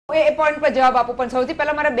એ point પર જવાબ આપો, પણ સૌથી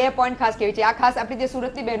પહેલા મારે 2 પોઈન્ટ ખાસ કહેવી છે. આ ખાસ આપણી જે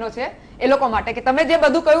સુરતની બહેનો છે એ લોકો માટે, કે તમે જે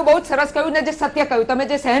બધું કહ્યું બહુ સરસ કહ્યું ને જે સત્ય કહ્યું, તમે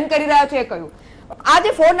જે સહન કરી રહ્યા છો એ કહ્યું. આ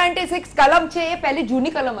જે 496 કલમ છે એ પહેલી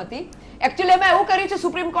જૂની કલમ હતી. એકચ્યુઅલી એમાં એવું કર્યું છે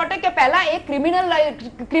સુપ્રીમ કોર્ટે કે પહેલા એ ક્રિમિનલ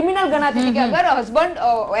ગણાતી હતી, કે અગર હસબન્ડ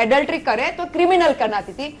એડલ્ટરી કરે તો ક્રિમિનલ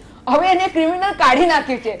ગણાતી હતી. હવે એને ક્રિમિનલ કાઢી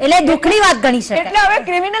નાખ્યું છે, એટલે દુઃખની વાત ગણી શકાય. એટલે હવે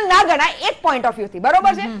ક્રિમિનલ ના ગણાય, એક પોઈન્ટ ઓફ વ્યૂ થી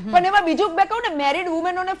બરોબર છે. પણ એમાં બીજું મેં કહું ને, મેરિડ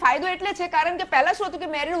વુમેનોને ફાયદો એટલે છે કારણ કે પહેલા શું હતું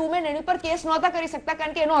કે મેરિડ વુમેન એની પર કેસ નહોતા કરી શકતા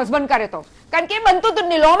કારણ કે એનો હસબન્ડ કરે તો, કારણ કે એ બનતું હતું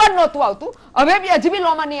નહીં, લોમાં જ નહોતું આવતું. હવે બી હજી બી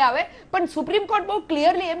લોમાં નહીં આવે. પણ સુપ્રીમ કોર્ટ બહુ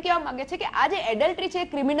ક્લિયરલી એમ કહેવા માંગે છે કે આ જે એડલ્ટરી છે એ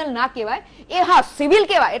ક્રિમિનલ ના કહેવાય, એ હા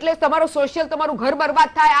સિવિલ કહેવાય. એટલે તમારો સોશિયલ, તમારું ઘર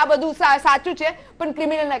બરબાદ થાય, આ બધું સાચું છે, પણ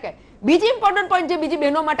ક્રિમિનલ ના કહેવાય. બીજી ઇમ્પોર્ટન્ટ પોઈન્ટ જે બીજી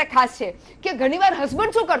બહેનો માટે ખાસ છે કે ઘણીવાર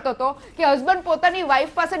હસબન્ડ શું કરતો હતો કે હસબન્ડ પોતાની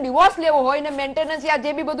વાઇફ પાસે ડિવોર્સ લેવો હોય ને મેન્ટેનન્સ યા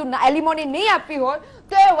જે બી બધું એલિમોની નહીં આપવી હોય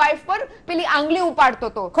તો એ વાઇફ પર પેલી આંગળી ઉપાડતો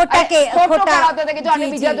હતો, ખોટો કરાવતો હતો કે જો આને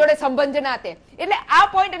બીજા જોડે સંબંધ ના તે. એટલે આ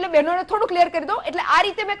પોઈન્ટ એટલે બહેનોને થોડું ક્લિયર કરી દો. એટલે આ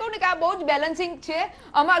રીતે મેં કહું ને કે આ બહુ જ બેલેન્સિંગ છે.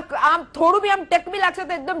 આમ થોડું બી આમ ટેક બી લાગશે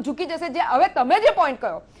તો એકદમ ઝૂકી જશે. જે હવે તમે જે પોઈન્ટ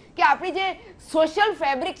કહ્યો કે આપણી જે સોશિયલ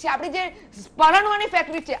ફેબ્રિક છે, આપણી જે પરણવાની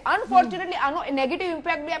ફેબ્રિક છે, અનફોર્ચ્યુનેટલી આનો નેગેટિવ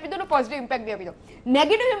ઇમ્પેક્ટ બી આપી દો ને પોઝિટિવ ઇમ્પેક્ટ બી આપી દો.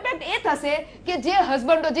 નેગેટિવ ઇમ્પેક્ટ એ થશે કે જે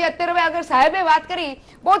હસબન્ડો, જે અત્યારે હવે આગળ સાહેબે વાત કરી,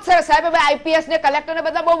 બહુ જ સરસ, સાહેબે આઈપીએસ ને કલેક્ટર ને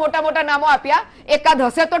બધા બહુ મોટા મોટા નામો આપ્યા, એકાદ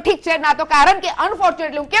હશે તો ઠીક છે, ના તો કારણ કે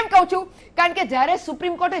અનફોર્ચ્યુનેટલી હું કેમ કહું છું, કારણ કે જ્યારે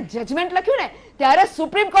સુપ્રીમ કોર્ટે જજમેન્ટ લખ્યું ને ત્યારે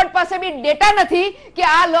સુપ્રીમ કોર્ટ પાસે બી ડેટા નથી કે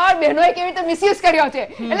આ લો બહેનોએ કેવી રીતે મિસયુઝ કર્યો છે.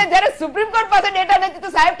 એટલે જ્યારે સુપ્રીમ કોર્ટ પાસે ડેટા નથી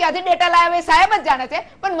તો સાહેબ ક્યાંથી ડેટા લાવે સાહેબ જ જાણે છે.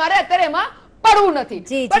 પણ મારે અત્યારે એમાં પડવું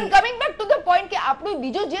નથી. પણ coming back to the point કે આપણું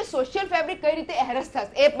બીજું જે સોશિયલ ફેબ્રિક કઈ રીતે હેરસ થશે,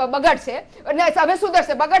 એ બગડશે અને હવે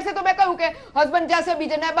સુધરશે. બગડશે તો મેં કહ્યું કે હસબન્ડ જશે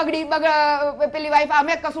બીજાને પેલી વાઈફ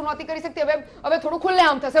અમે કશું નહોતી કરી શકતી, હવે થોડું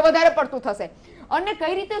ખુલ્લેઆમ થશે, વધારે પડતું થશે. અને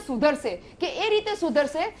કઈ રીતે સુધરશે કે એ રીતે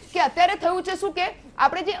સુધરશે કે અત્યારે થયું છે શું કે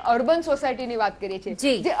આપણે જે અર્બન સોસાયટીની વાત કરીએ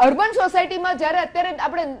છીએ, જે અર્બન સોસાયટીમાં જ્યારે અત્યારે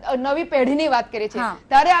આપણે નવી પેઢીની વાત કરીએ છીએ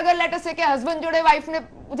ત્યારે આગળ લેટેસ્ટ છે કે હસબન્ડ જોડે વાઈફને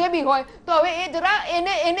જે બી હોય તો હવે એ જરા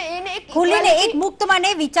એને ખુલીને એક મુક્ત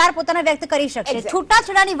મને વિચાર પોતાના વ્યક્ત કરી શકશે.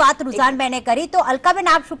 છૂટાછેડાની વાત રુઝાન બેને કરી, તો અલકાબેન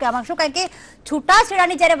આપ શું કહેવા માંગશો? કારણ કે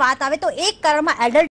છૂટાછેડાની જ્યારે વાત આવે તો એક કારણમાં એડલ્ટ